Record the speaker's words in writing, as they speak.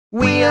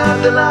We are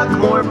the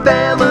Lockmore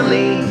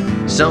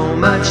family, so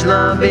much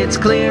love it's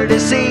clear to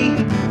see.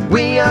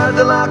 We are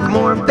the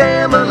Lockmore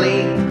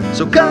family,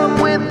 so come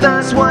with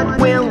us,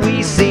 what will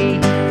we see?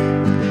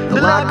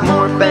 The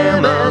Lockmore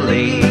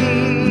family.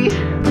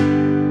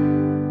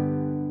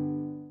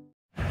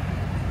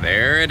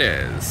 There it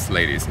is,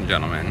 ladies and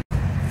gentlemen.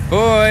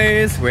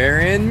 Boys,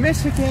 we're in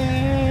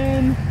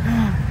Michigan!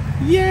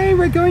 Yay,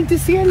 we're going to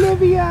see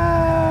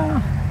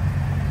Olivia!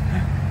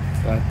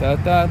 Da, da,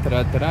 da,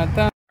 da, da,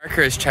 da.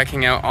 Parker is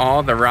checking out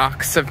all the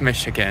rocks of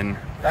Michigan.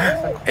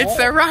 It's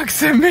the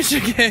rocks of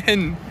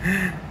Michigan!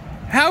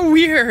 How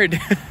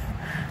weird!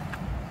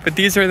 But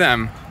these are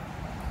them.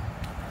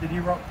 Did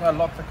you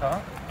lock the car?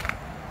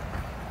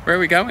 Where are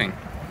we going?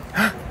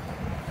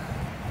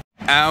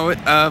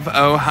 Out of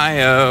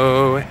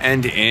Ohio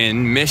and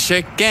in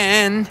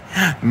Michigan.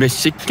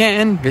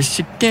 Michigan,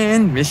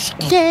 Michigan,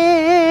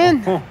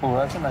 Michigan. Oh,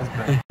 that's a nice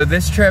break. So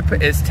this trip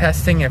is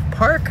testing if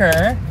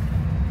Parker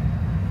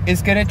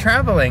is good at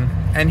traveling.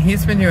 And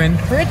he's been doing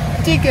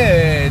pretty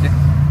good.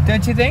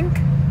 Don't you think?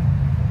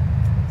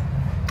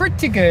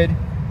 Pretty good.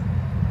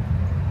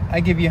 I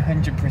give you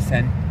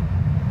 100%.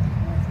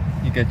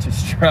 You get your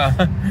straw.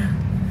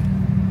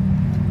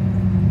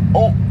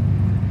 Oh.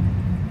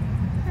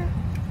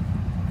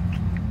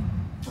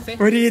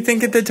 What do you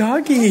think of the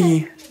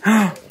doggy?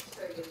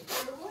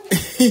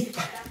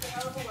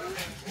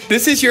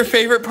 This is your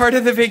favorite part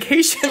of the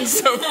vacation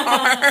so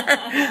far.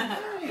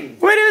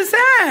 What is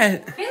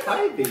that?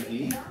 Hi,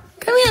 baby.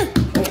 Come here.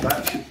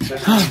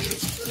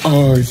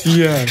 Oh,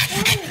 yes.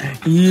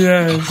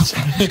 Yes.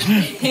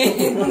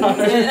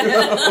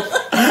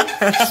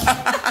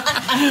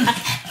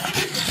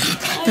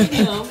 I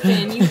know,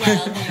 Finn, you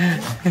love him.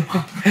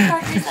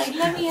 Parker's like,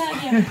 let me hug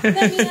him.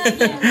 Let me hug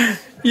him.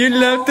 You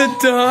love the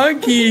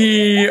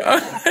doggy.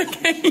 Oh,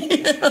 look at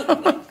you.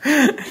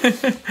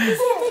 Is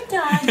that the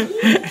doggy?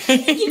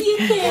 Give you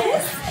a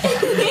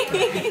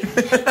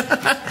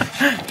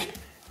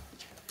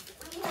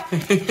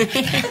It's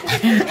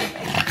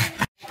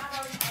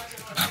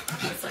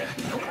like,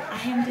 nope,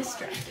 I am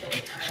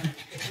distracted.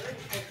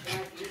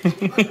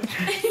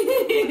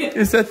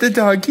 Is that the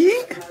doggy?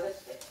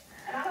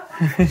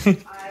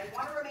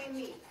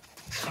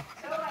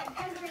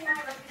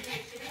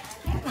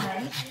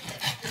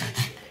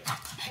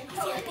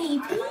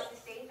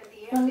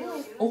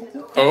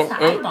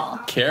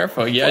 Oh,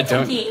 Careful. Yeah,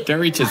 don't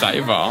reach his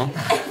eyeball.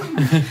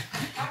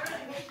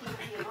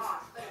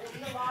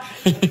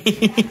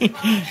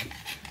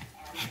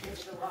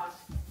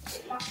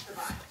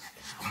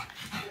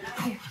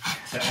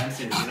 So,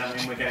 Nancy, does that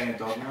mean we're getting a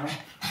dog now?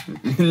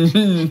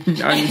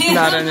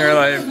 Not in your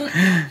life.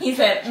 He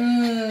said,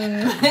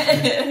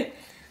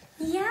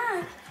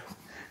 yeah.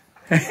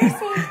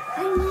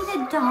 I need a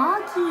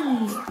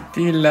doggy.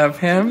 Do you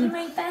love You're him?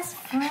 my best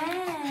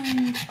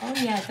friend. Oh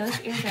yeah, those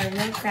ears are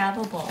real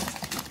grabbable.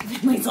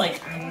 He's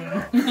like,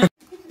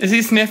 Is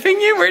he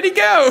sniffing you? Where'd he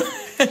go?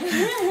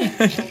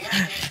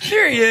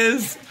 There he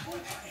is.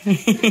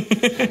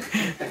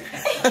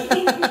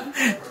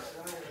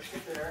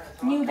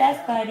 New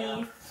best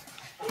buddies.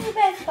 New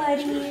best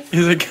buddies.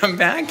 He's like, come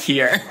back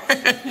here.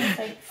 He's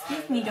like,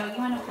 excuse me, don't you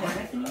want to play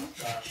with me?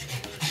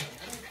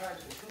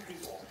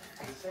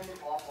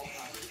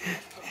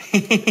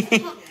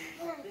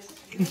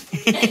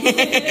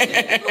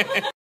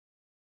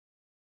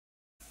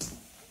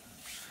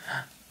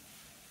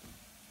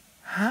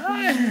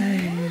 Hi.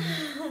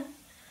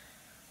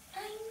 I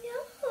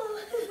know.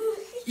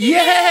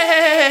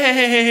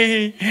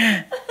 Yay!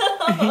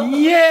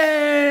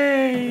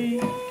 Yay!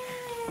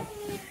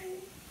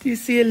 Do you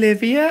see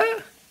Olivia?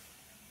 Is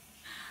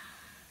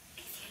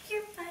it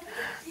your buddy,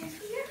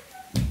 Olivia?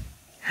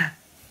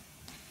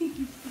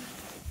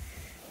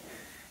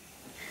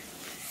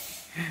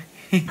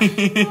 Oh,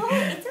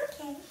 it's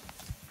okay.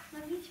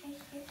 Let me try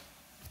here.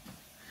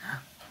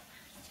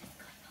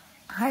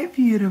 Hi,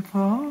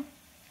 beautiful.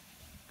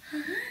 Hi.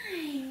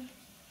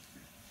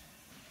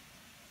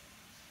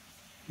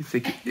 He's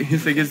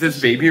like, is this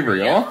baby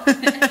real?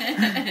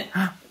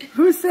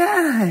 Who's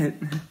that?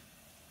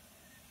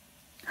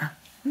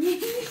 Yay!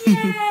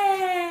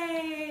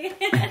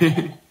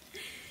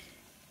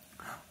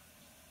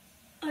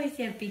 Oh, I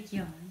see a big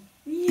yawn.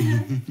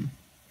 Yeah.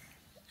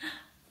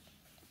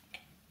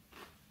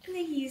 Look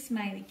at you,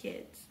 smiley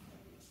kids.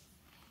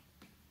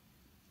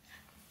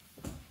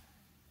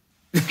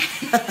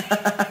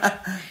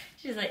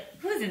 She's like,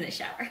 who's in the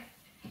shower?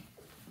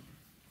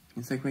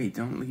 He's like, wait,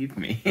 don't leave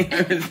me.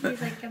 He's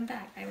like, come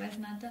back. I was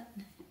not done.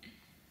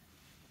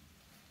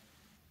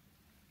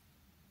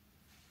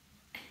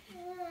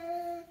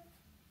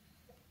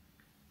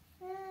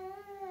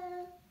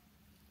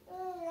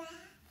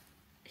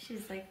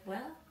 She's like,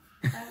 well,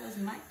 that was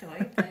my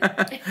toy, but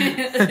I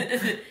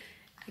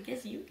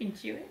guess you can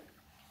chew it.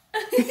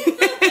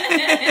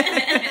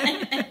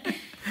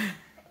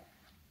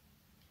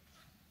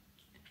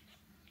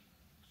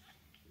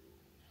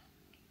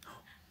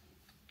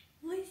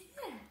 What is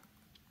that?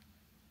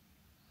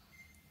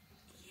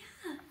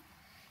 Yeah.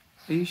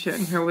 Are you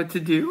showing her what to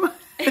do?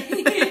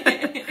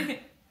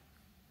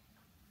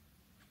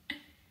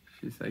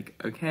 She's like,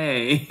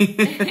 okay. She's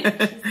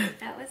like,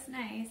 that was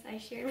nice. I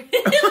shared with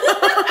you.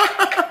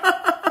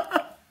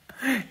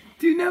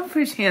 Do not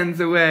push hands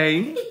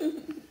away.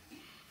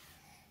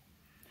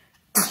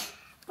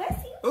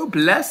 Bless you. Oh,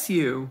 bless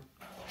you.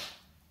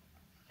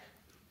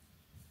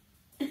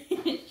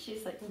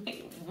 She's like,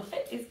 wait,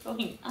 what is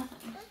going on?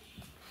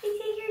 Is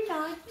it your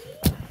doggy?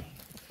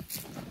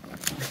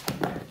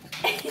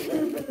 Hi,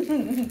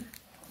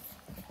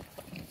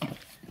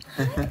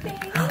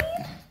 babe.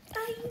 I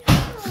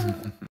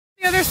know.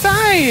 The other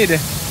side. I'm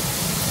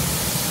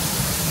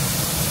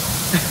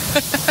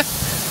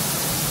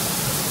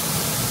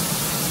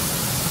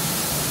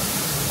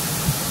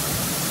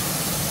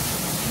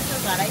so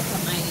glad I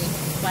put my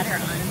sweater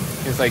on.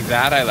 He's like,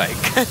 that I like.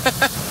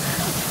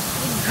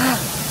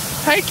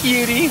 Hi,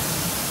 cutie.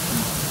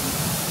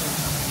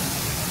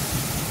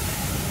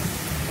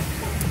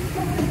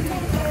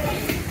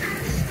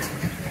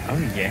 Oh,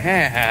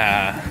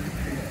 yeah.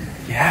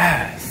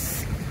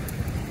 Yes.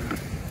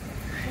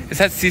 Is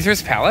that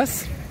Caesar's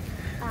Palace?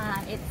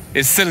 It's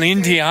Is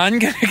Celine Dion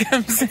gonna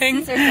come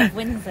sing? Caesars of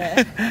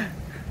Windsor.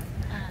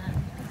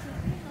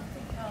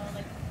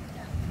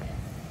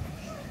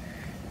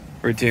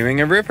 We're doing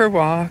a river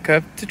walk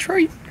up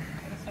Detroit.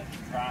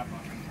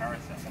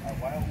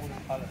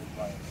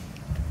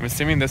 I'm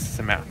assuming this is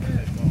a map.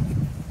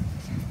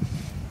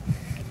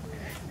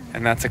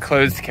 And that's a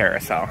closed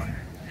carousel.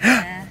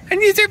 Yeah.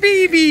 And these are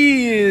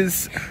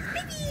babies!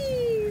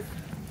 Babies!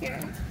 Here,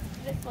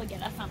 this will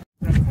get us on.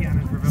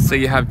 So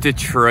you have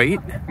Detroit,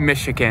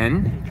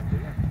 Michigan,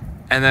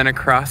 and then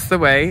across the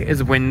way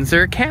is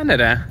Windsor,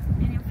 Canada.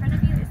 And in front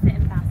of you is the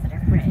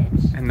Ambassador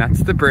Bridge. And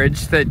that's the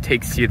bridge that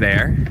takes you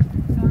there.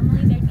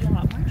 Normally there'd be a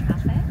lot more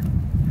traffic.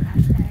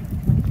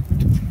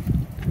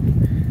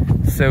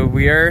 So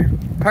we are...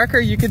 Parker,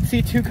 you could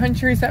see 2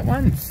 countries at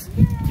once.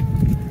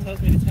 Tells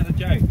me to tell a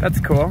joke.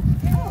 That's cool.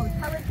 Oh,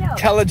 tell a joke.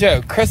 Tell a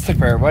joke.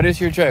 Christopher, what is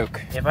your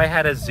joke? If I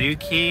had a zoo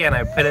key and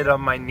I put it on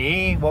my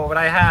knee, what would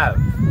I have?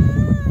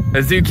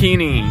 A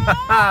zucchini.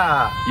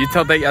 Ha! You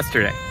told that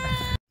yesterday.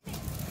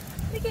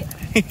 Look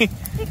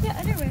at the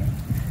underwear.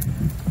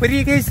 What are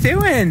you guys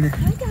doing?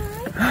 Hi,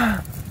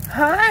 guys.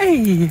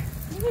 Hi.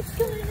 What's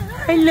going on?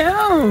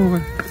 Hello.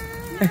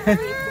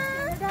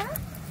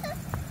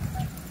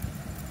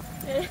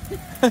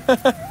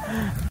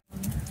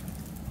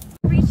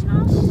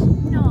 Regional?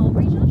 No,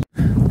 regional.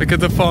 Look at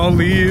the fall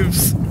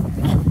leaves.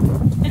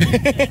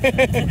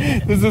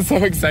 This is so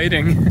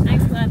exciting.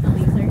 I'm glad the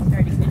leaves are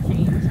starting to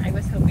change. I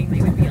was hoping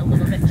they would be a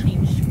little bit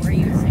changed for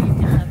you so you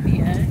can have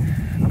the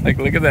Like,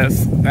 look at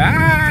this.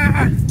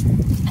 Ah!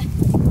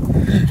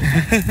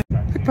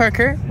 Look,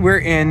 Parker, we're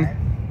in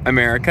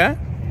America,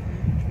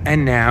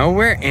 and now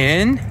we're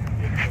in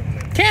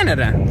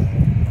Canada.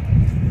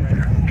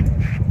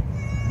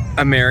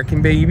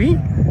 American baby,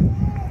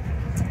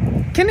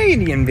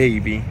 Canadian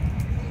baby.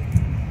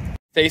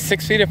 Stay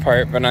 6 feet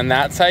apart, but on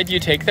that side you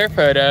take their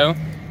photo.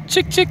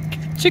 Chick, chick,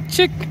 chick,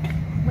 chick.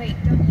 Wait,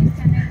 don't you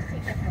stand there to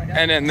take a photo?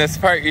 And in this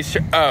part you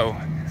oh,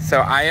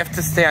 so I have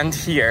to stand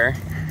here,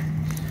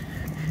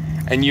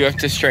 and you have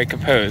to strike a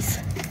pose.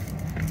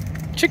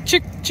 Chick,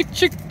 chick, chick,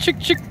 chick, chick,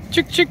 chick,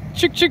 chick, chick,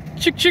 chick, chick,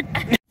 chick, chick.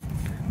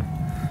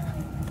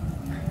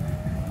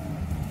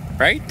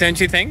 Right? Don't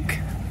you think?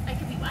 I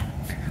could be what?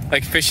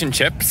 Like fish and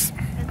chips.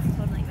 That's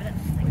totally what it's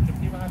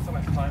like. You might have to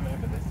like climb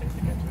over this thing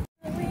to get to it.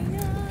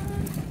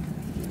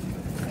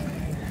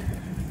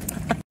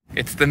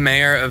 It's the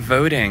mayor of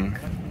voting.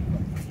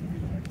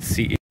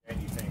 See,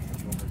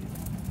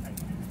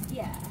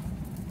 Yeah.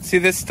 see,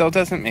 this still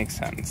doesn't make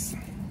sense.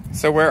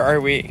 So where are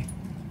we?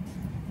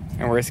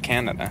 And where's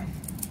Canada?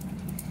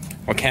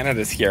 Well,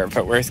 Canada's here,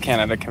 but where's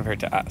Canada compared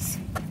to us?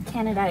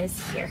 Canada is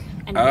here.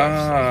 And we're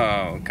here.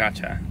 Oh,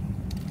 gotcha.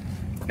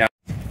 Yeah.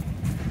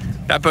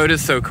 That boat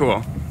is so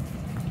cool.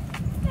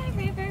 The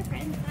River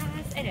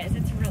Princess. It is.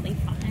 It's really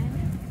fun.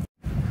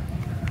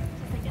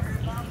 Just like a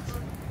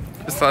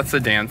stage. Just lots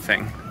of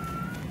dancing.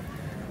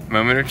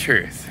 Moment of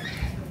truth.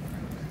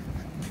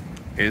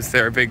 Is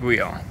there a big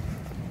wheel?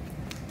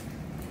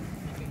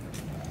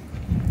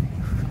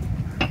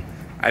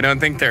 I don't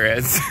think there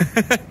is.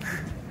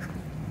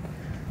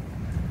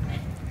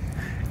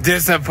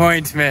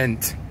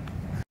 Disappointment.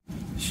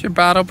 Is your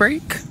bottle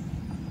break?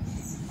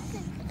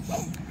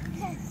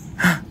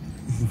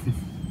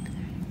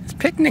 It's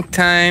picnic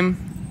time.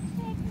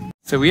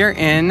 So we are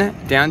in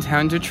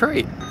downtown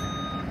Detroit.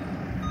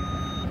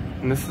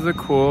 And this is a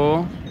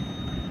cool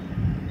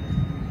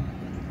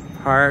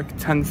park,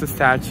 tons of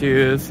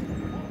statues.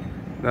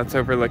 That's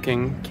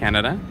overlooking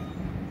Canada.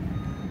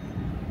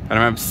 But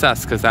I'm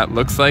obsessed because that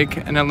looks like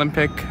an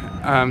Olympic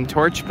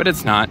torch, but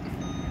it's not.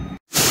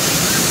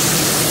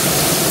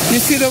 You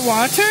see the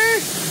water?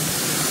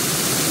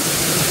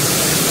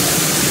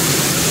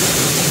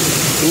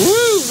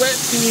 Woo, wet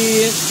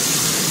feet.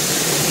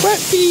 Wet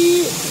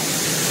feet.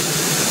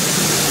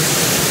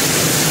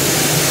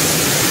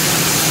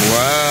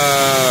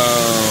 Whoa.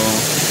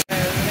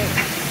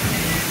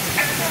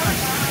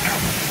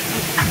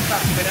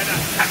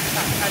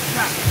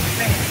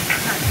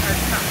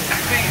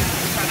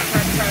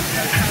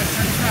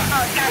 Oh,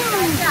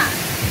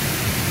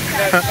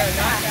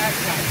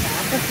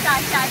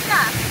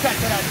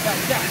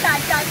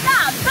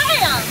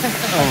 Bam!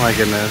 Oh my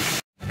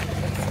goodness.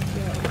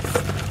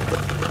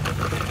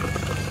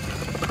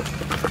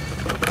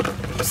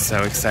 I'm so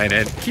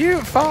excited.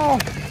 Cute fall.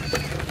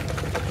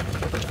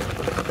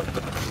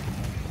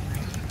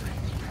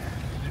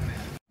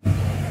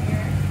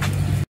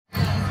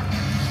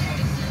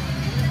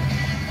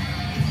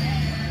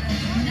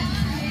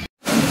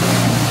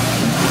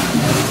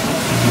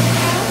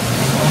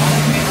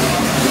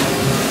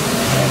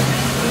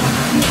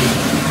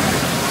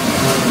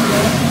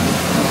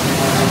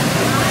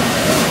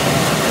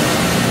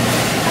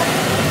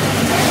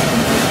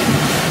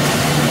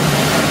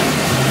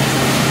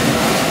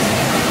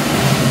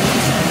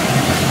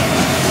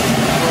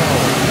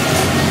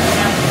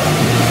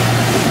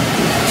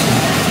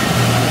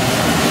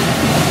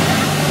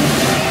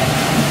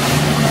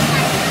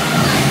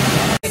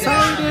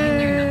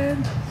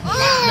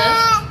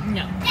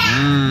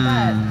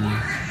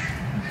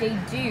 They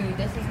do.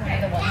 This is one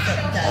of the ones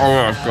that does. Oh,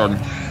 that's good.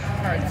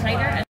 Hard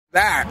cider.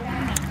 That.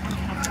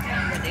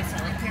 They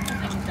sell it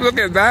here. Look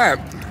at that.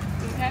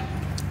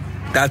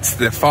 That's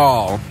the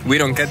fall. We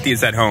don't get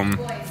these at home.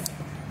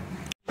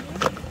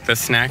 The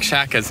snack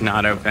shack is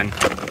not open.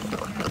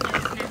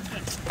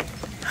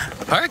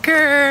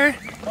 Parker!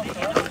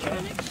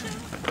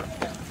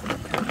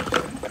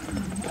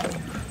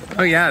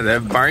 Oh yeah, the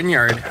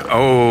barnyard.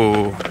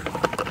 Oh.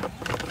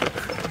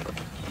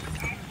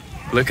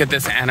 Look at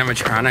this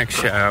animatronic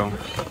show.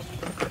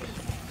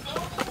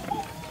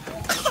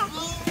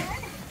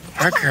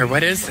 Parker,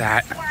 what is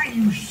that? Why are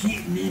you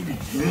sitting in the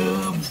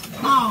tub?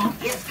 Oh,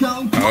 it's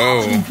called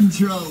quality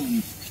control.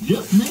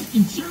 Just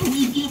making sure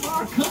we give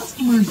our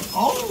customers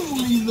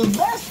only the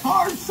best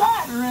hard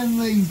cider in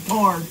these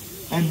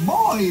parts. And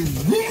boy,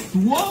 is this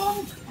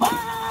one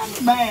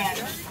fine bad.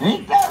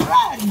 Ain't that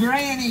right,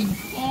 Granny?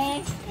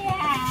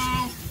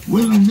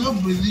 Well,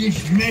 enough of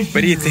this mess.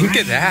 What do you think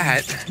of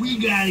that? We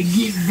gotta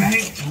get back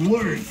to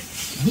work.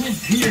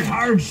 This here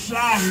hard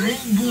cider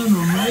ain't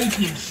gonna make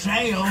it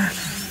sell.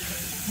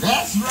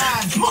 That's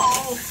right,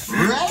 Paul.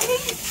 Ready?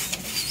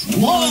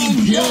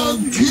 1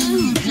 jug,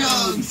 2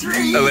 jug,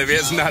 3.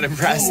 Olivia's not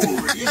impressed.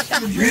 It's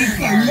the drink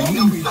our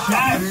yummy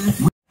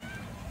cider.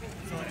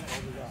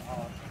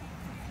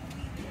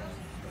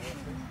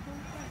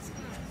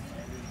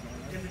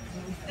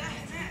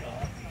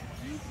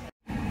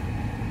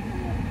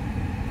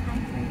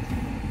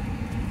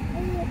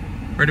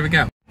 Where do we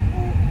go?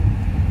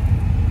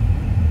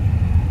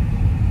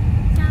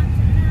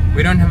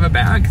 We don't have a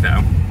bag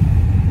though.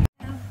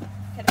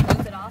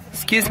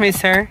 Excuse me,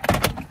 sir.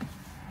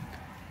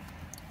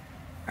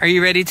 Are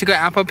you ready to go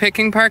apple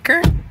picking,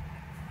 Parker?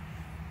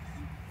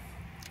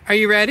 Are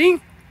you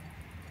ready?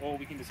 Or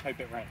we can just hope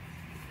it rains.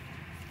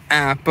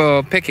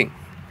 Apple picking.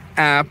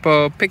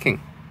 Apple picking.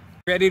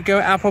 Ready to go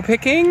apple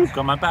picking?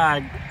 Got my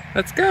bag.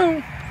 Let's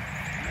go.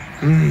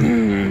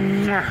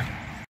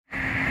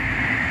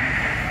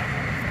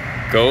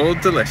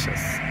 Gold delicious.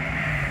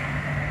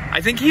 I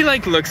think he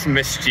like looks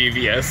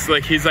mischievous.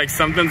 Like he's like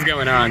something's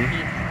going on.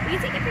 Will you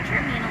take a picture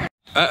of me and Olivia?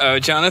 Uh-oh,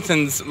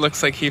 Jonathan's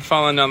looks like he's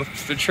fallen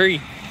off the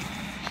tree.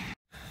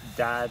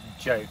 Dad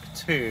joke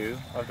 2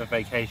 of the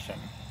vacation.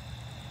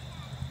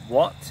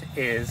 What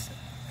is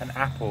an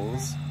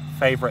apple's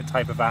favorite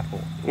type of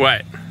apple?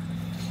 What?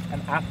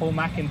 An apple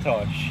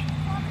Macintosh.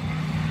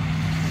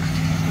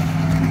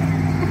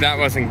 That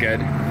wasn't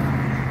good.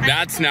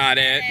 That's not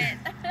it.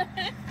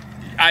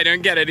 I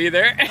don't get it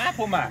either.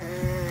 Apple Mac.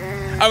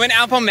 Oh, an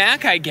Apple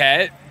Mac I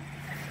get.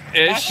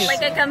 Ish.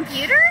 Like a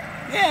computer?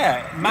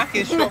 Yeah, Mac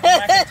is short for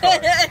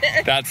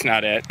Macintosh. That's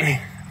not it.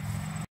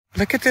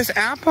 Look at this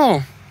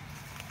apple.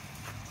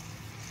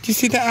 Do you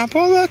see the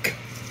apple? Look.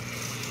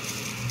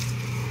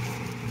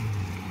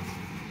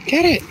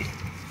 Get it.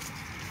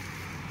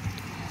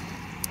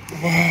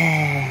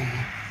 Whoa.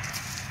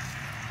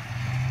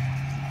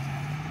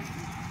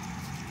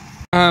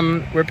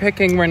 We're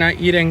picking, we're not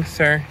eating,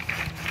 sir.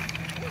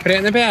 Put it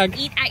in the bag.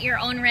 Eat at your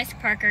own risk,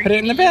 Parker. Put it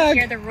in the bag.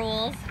 Hear the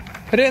rules.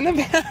 Put it in the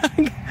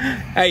bag.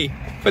 Hey,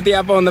 put the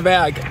apple in the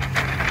bag.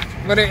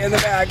 Put it in the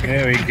bag.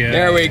 There we go.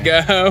 There we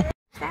go. That?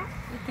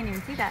 You can't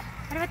even see that.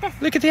 What about this?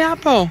 Look at the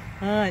apple.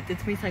 Oh,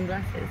 it's my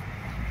sunglasses.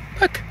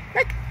 Look.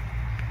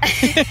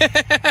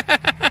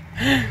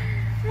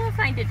 We'll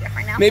find a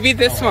different apple. Maybe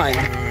this one.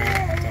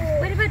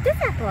 What about this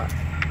apple?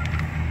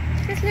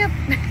 This little...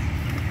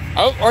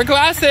 Oh, or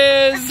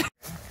glasses.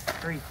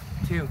 3,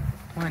 2,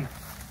 1.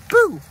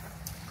 Boo.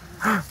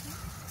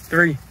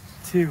 3,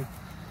 2,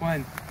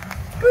 1.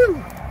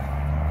 Boo.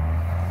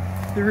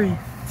 3,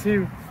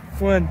 2,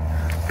 1.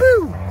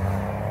 Boo.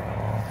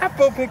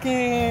 Apple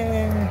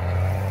picking.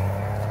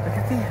 Look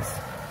at these.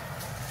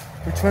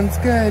 Which one's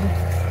good?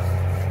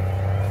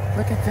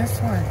 Look at this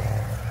one.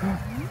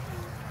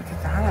 Look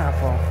at that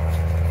apple.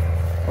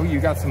 Oh, you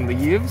got some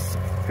leaves?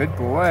 Good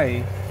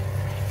boy.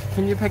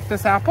 Can you pick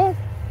this apple?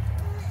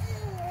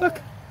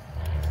 Look.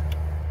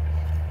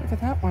 Look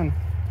at that one.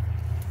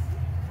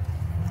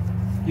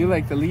 You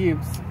like the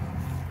leaves.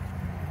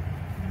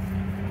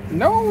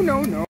 No,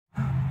 no, no.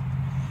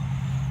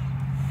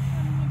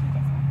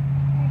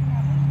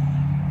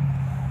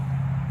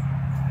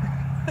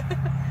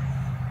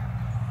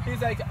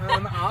 He's like,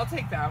 I'll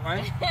take that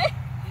one.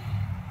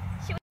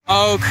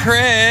 Oh,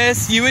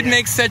 Chris, you would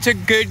make such a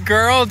good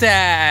girl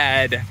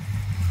dad.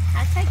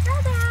 Hashtag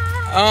girl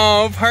dad.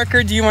 Oh,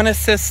 Parker, do you want a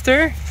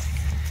sister?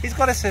 He's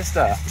got a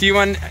sister. Do you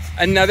want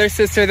another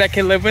sister that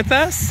can live with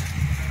us?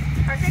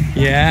 Parker,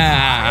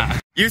 Yeah.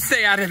 You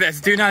stay out of this.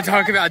 Do not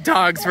talk about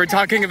dogs. We're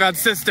talking about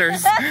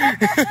sisters.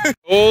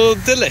 Oh,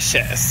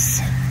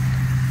 delicious.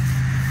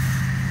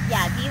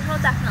 yeah, these will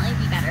definitely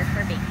be better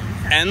for baking.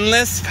 So.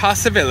 Endless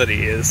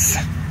possibilities.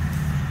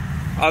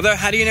 Although,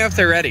 how do you know if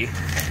they're ready?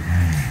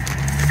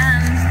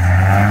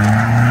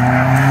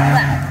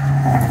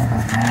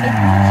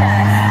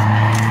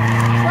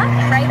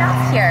 Right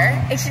off here,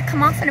 it should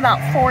come off in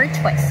about 4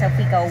 twists. So if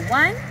we go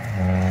 1,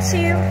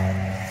 2,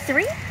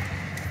 3,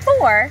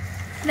 4,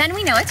 then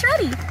we know it's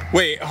ready.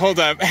 Wait, hold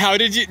up. How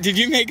did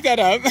you make that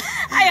up?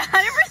 I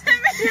 100%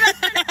 made it up.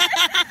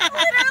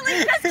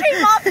 Literally just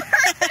came off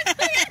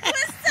perfectly. It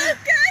was so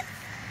good.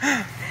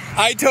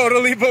 I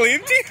totally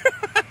believed you.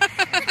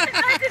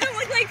 That didn't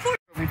look like 4.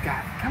 Oh my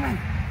God, come on.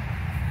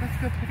 Let's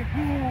go pick it.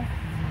 Oh,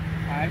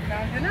 I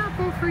found an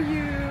apple for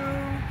you.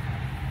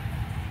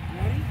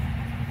 Ready?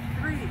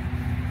 3, 2,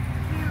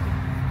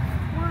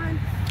 1.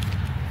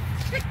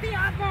 Pick the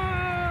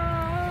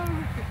apple!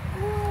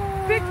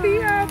 Pick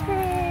the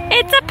apple!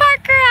 It's a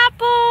Parker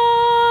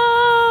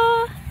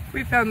apple!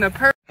 We found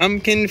the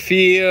pumpkin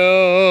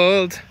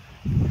field.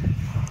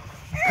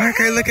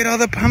 Parker, look at all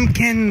the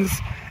pumpkins.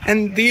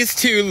 And these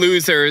two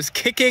losers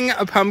kicking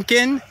a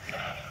pumpkin.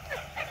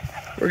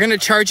 We're gonna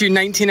charge you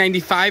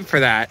 $19.95 for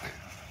that.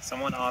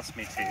 Someone asked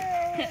me to.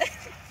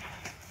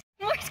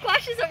 More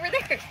squashes over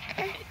there.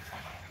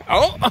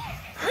 Oh!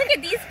 Look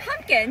at these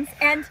pumpkins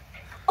and,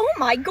 oh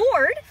my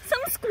gourd, some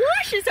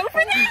squashes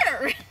over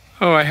there.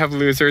 Oh, I have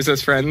losers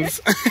as friends.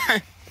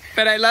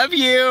 But I love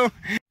you.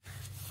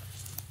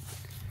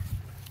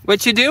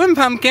 What you doing,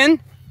 pumpkin?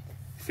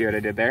 See what I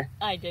did there?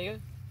 I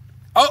do.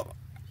 Oh,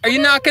 are you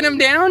knocking them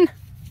down?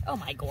 Oh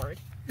my gourd.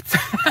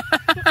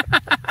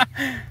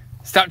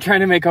 Stop trying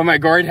to make oh my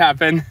gourd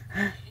happen.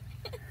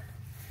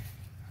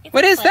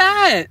 What is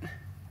that?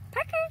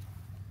 Parker.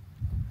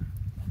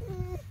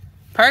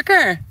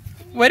 Parker,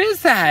 what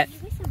is that?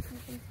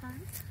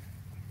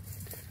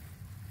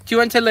 Do you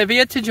want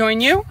Olivia to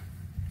join you?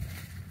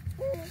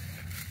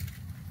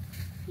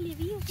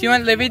 Do you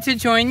want Livy to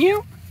join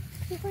you?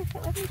 You want to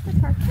play with the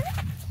Parker?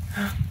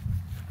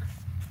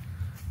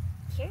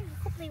 Here, you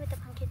can play with the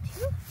pumpkin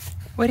too.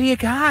 What do you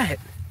got?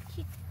 Do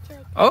you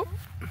like Oh.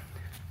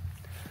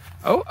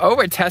 Oh,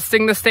 we're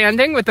testing the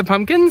standing with the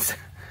pumpkins.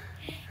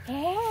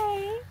 Hey.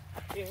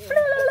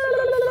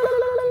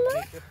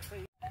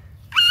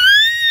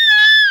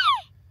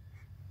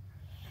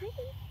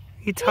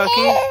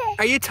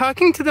 Are you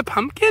talking to the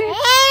pumpkin?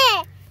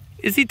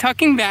 Is he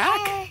talking back?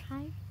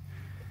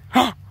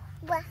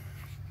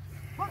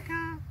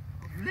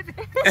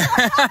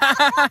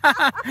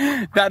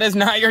 That is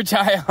not your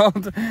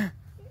child.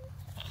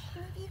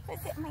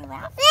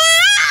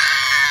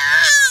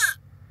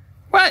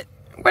 What?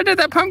 What did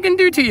that pumpkin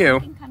do to you?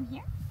 Come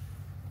here.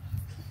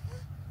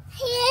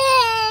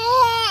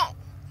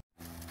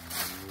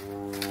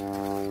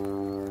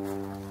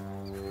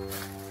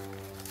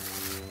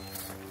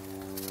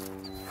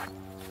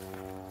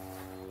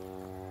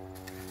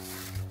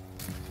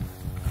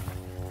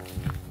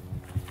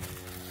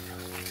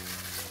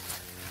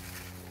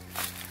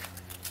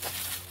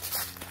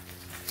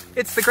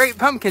 It's the Great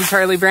Pumpkin,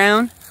 Charlie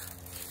Brown.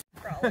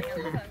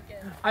 Pumpkin.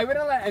 I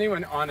wouldn't let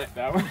anyone on it,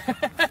 though.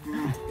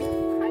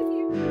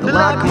 The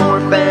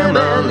Lockmore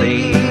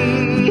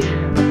family.